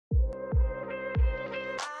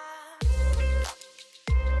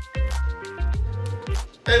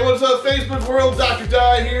Hey, what's up, Facebook world? Dr.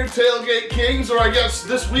 Di here, Tailgate Kings, or I guess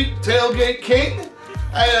this week, Tailgate King.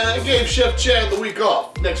 I gave Chef Chad the week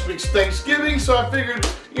off. Next week's Thanksgiving, so I figured,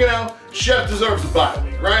 you know, Chef deserves a bye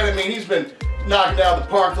week, right? I mean, he's been knocking out the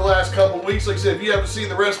park the last couple weeks. Like I said, if you haven't seen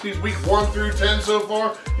the recipes week 1 through 10 so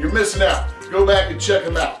far, you're missing out. Go back and check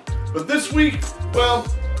them out. But this week, well,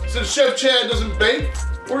 since Chef Chad doesn't bake,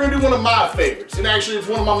 we're gonna do one of my favorites. And actually, it's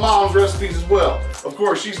one of my mom's recipes as well. Of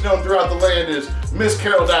course, she's known throughout the land as Miss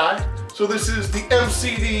Carol Di. So this is the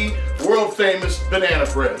M.C.D. world famous banana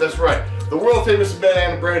bread. That's right, the world famous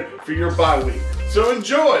banana bread for your bye week. So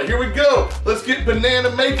enjoy, here we go. Let's get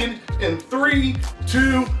banana making in 3,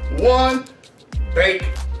 2, 1, bake.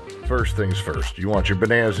 First things first, you want your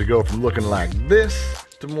bananas to go from looking like this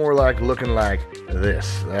to more like looking like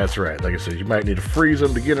this. That's right, like I said, you might need to freeze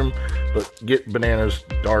them to get them, but get bananas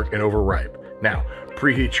dark and overripe. Now,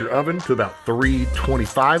 preheat your oven to about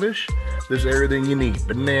 325-ish. This is everything you need.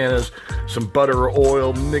 Bananas, some butter or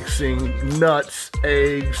oil, mixing, nuts,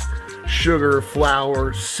 eggs, sugar,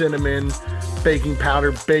 flour, cinnamon, baking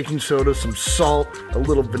powder, baking soda, some salt, a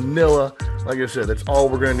little vanilla. Like I said, that's all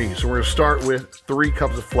we're gonna need. So we're gonna start with 3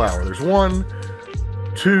 cups of flour. There's 1,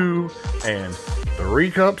 2, and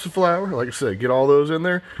 3 cups of flour. Like I said, get all those in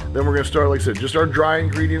there. Then we're gonna start, like I said, just our dry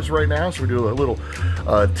ingredients right now. So we do a little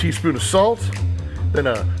teaspoon of salt, then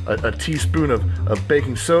a teaspoon of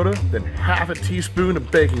baking soda, then half a teaspoon of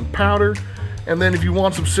baking powder, and then if you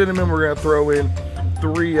want some cinnamon, we're gonna throw in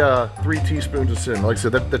 3 teaspoons of cinnamon. Like I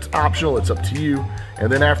said, that's optional, it's up to you.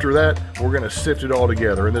 And then after that, we're gonna sift it all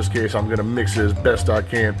together. In this case, I'm gonna mix it as best I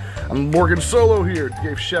can. I'm working solo here,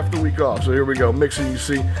 gave Chef the week off. So here we go, mixing, you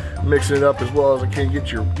see, mixing it up as well as I can,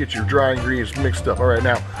 get your dry ingredients mixed up. All right,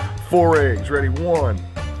 now, 4 eggs, ready, 1,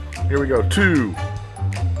 here we go, 2,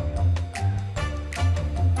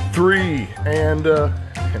 3, and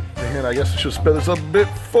man, I guess I should sped this up a bit,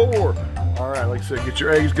 4. All right, like I said, get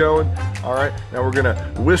your eggs going. All right, now we're gonna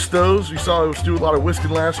whisk those. You saw us do a lot of whisking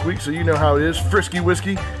last week, so you know how it is. Frisky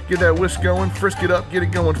whiskey, get that whisk going, frisk it up, get it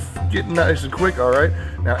going, get nice and quick. All right,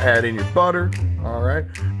 now add in your butter. All right,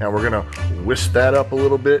 now we're gonna whisk that up a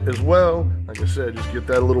little bit as well. Like I said, just get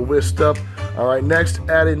that a little whisked up. All right, next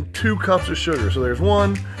add in 2 cups of sugar. So there's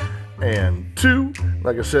 1 and 2.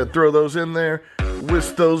 Like I said, throw those in there.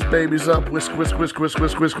 Whisk those babies up, whisk, whisk, whisk, whisk,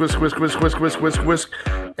 whisk, whisk, whisk, whisk, whisk, whisk, whisk, whisk, whisk.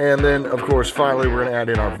 And then, of course, finally, we're gonna add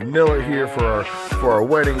in our vanilla here for our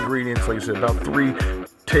wet ingredients. Like I said, about 3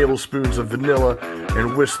 tablespoons of vanilla,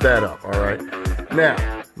 and whisk that up, all right? Now,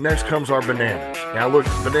 next comes our bananas. Now look,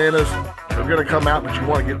 bananas, they're gonna come out, but you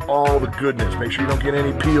wanna get all the goodness. Make sure you don't get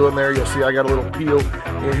any peel in there. You'll see I got a little peel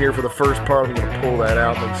in here for the first part. I'm gonna pull that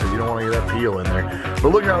out. Like I said, you don't want any of that peel in there. But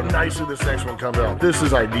look how nicely this next one comes out. This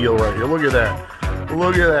is ideal right here, look at that.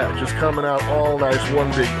 Look at that, just coming out all nice, one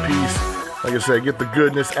big piece. Like I said, get the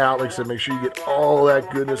goodness out. Like I said, make sure you get all that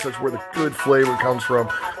goodness. That's where the good flavor comes from.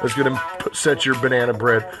 That's gonna set your banana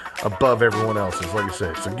bread above everyone else's, like I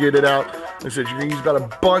said. So get it out. Like I said, you're gonna use about a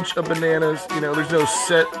bunch of bananas. You know, there's no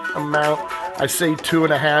set amount. I say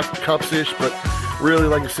 2.5 cups-ish, but really,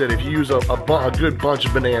 like I said, if you use a good bunch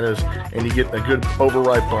of bananas and you get a good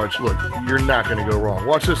overripe bunch, look, you're not gonna go wrong.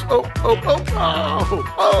 Watch this.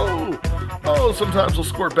 Oh, sometimes they'll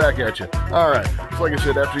squirt back at you. All right, so like I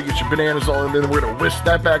said, after you get your bananas all in, then we're gonna whisk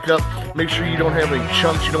that back up. Make sure you don't have any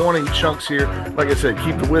chunks. You don't want any chunks here. Like I said,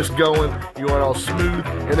 keep the whisk going. You want it all smooth.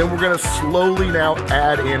 And then we're gonna slowly now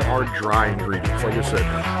add in our dry ingredients. Like I said,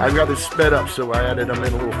 I've got this sped up, so I added them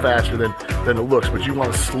in a little faster than it looks. But you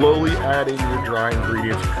want to slowly add in your dry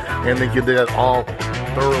ingredients and then get that all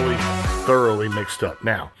thoroughly mixed up.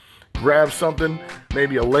 Now, grab something,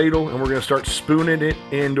 maybe a ladle, and we're gonna start spooning it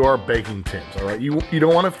into our baking tins, all right? You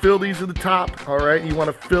don't wanna fill these to the top, all right? You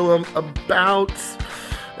wanna fill them about,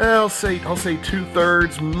 I'll say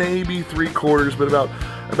 2/3, maybe 3/4, but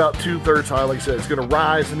about 2/3 high. Like I said, it's gonna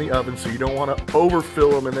rise in the oven, so you don't wanna overfill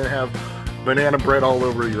them and then have banana bread all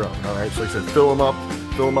over your oven, all right? So like I said, fill them up.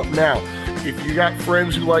 Now, if you got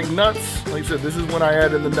friends who like nuts, like I said, this is when I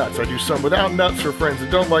add in the nuts. I do some without nuts for friends that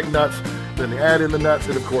don't like nuts. Then add in the nuts,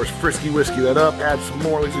 and of course, frisky whiskey that up. Add some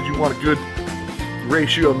more. Like I said, you want a good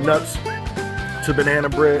ratio of nuts to banana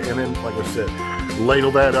bread, and then, like I said,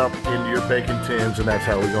 ladle that up into your baking tins, and that's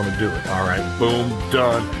how we're gonna do it. All right, boom,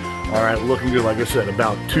 done. All right, looking good. Like I said,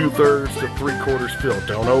 about 2/3 to 3/4 filled.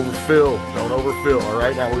 Don't overfill. All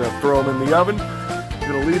right, now we're gonna throw them in the oven.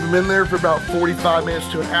 Gonna leave them in there for about 45 minutes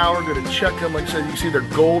to an hour. Gonna check them. Like I said, you see they're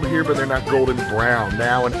gold here, but they're not golden brown.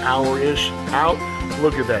 Now an hour-ish out.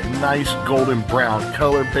 Look at that nice golden brown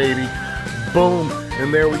color, baby. Boom,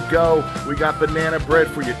 and there we go. We got banana bread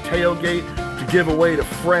for your tailgate. to give away to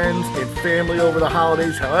friends and family over the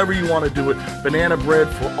holidays, however you want to do it. Banana bread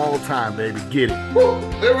for all time, baby. Get it. Woo,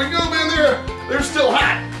 there we go, man. They're still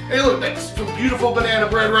hot. Hey, look, that's some beautiful banana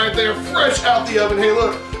bread right there, fresh out the oven. Hey,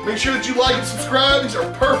 look, make sure that you like and subscribe. These are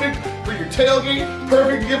perfect for your tailgate,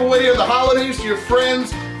 perfect to give away on the holidays to your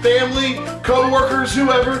friends, family, co-workers,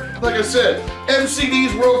 whoever. Like I said,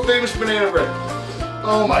 M.C.D's world famous banana bread.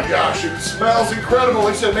 Oh my gosh, it smells incredible.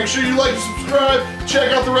 Like I said, make sure you like and subscribe.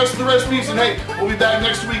 Check out the rest of the recipes, and hey, we'll be back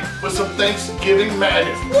next week with some Thanksgiving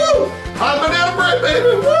madness. Woo! Hot banana bread,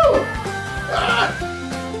 baby, woo! Ah.